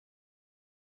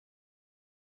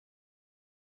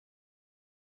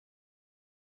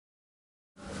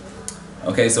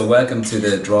Okay, so welcome to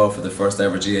the draw for the first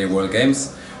ever GAA World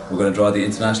Games. We're going to draw the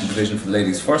international division for the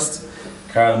ladies first.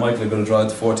 Carl and Michael are going to draw out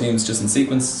the 4 teams just in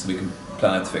sequence so we can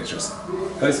plan out the fixtures.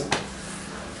 Guys?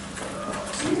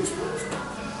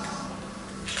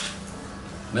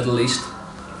 Middle East.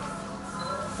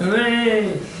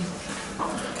 Hooray!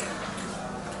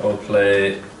 We'll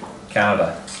play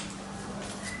Canada.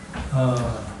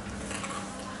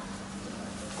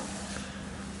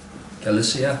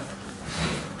 Galicia.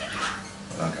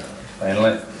 Okay.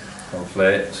 Finally, we'll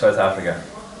play South Africa.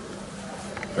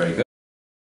 Very good.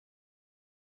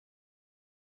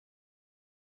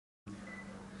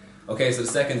 Okay, so the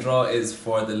second draw is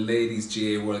for the ladies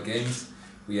GAA World Games.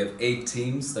 We have 8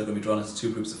 teams that are going to be drawn into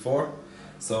 2 groups of 4.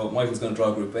 So Michael's going to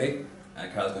draw Group A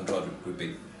and Carl's going to draw Group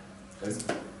B. Guys?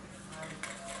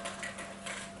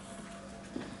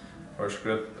 First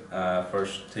group,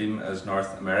 first team is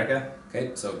North America.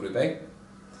 Okay, so Group A.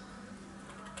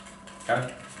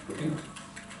 Carl? Group B?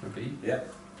 Group B. Yeah.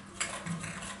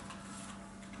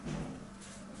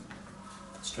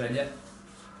 Australia.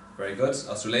 Very good.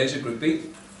 Australasia, Group B.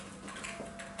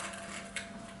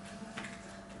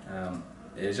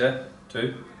 Asia,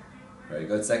 2. Very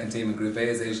good. Second team in Group A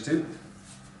is Asia 2.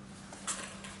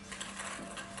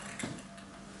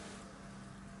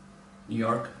 New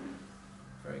York.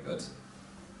 Very good.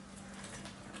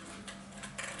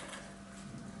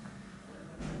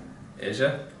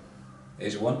 Asia.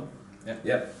 Asia 1. Yeah.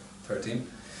 Yep. Third team.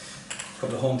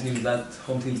 Couple of home teams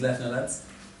left now, lads.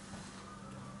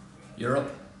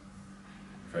 Europe.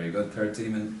 Very good. Third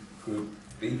team in Group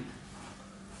B.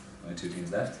 Only 2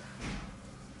 teams left.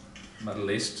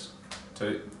 Middle East,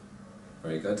 2.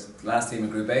 Very good. Last team in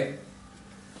Group A.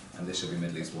 And this should be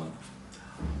Middle East 1.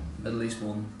 Middle East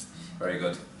 1. Very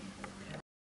good.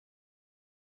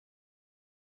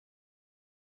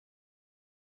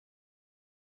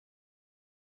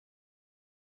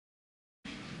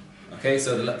 Okay,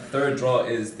 so the third draw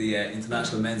is the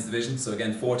international men's division. So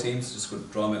again, 4 teams, just going to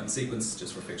draw them out in sequence,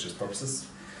 just for fixtures purposes.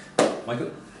 Michael?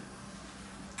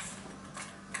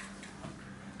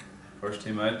 First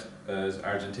team out is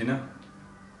Argentina.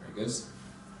 Very good.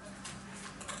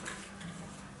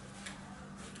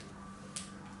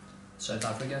 South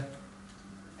Africa.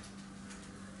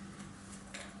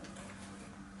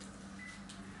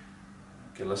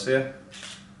 Galicia.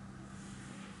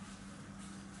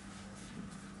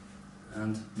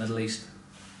 And Middle East.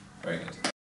 Very good.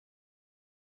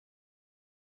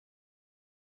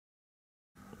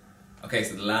 Okay,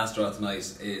 so the last draw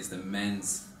tonight is the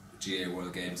men's GAA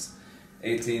World Games.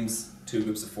 8 teams, 2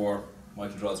 groups of 4.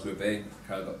 Michael draws Group A,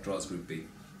 Carl draws Group B.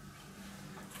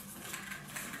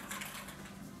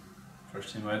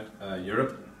 First team out,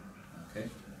 Europe. Okay.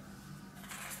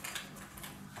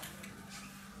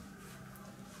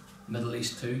 Middle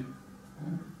East 2.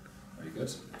 Very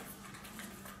good.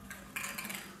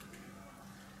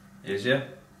 Asia.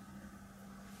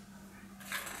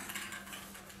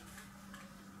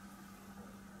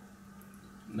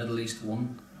 Middle East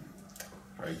 1.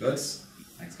 Very good.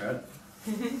 Thanks, Carl.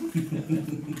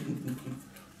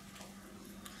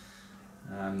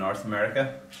 North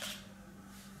America.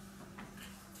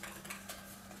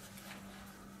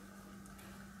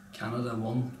 Canada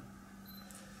 1.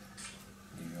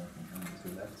 New York and Canada 2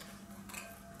 left.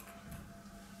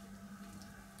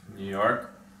 New York.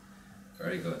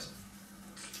 Very good.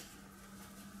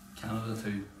 Canada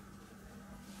 2.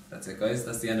 That's it, guys.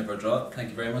 That's the end of our draw. Thank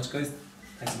you very much, guys.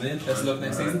 Thanks a million. Best of luck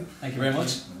next season. Thank you very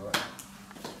much.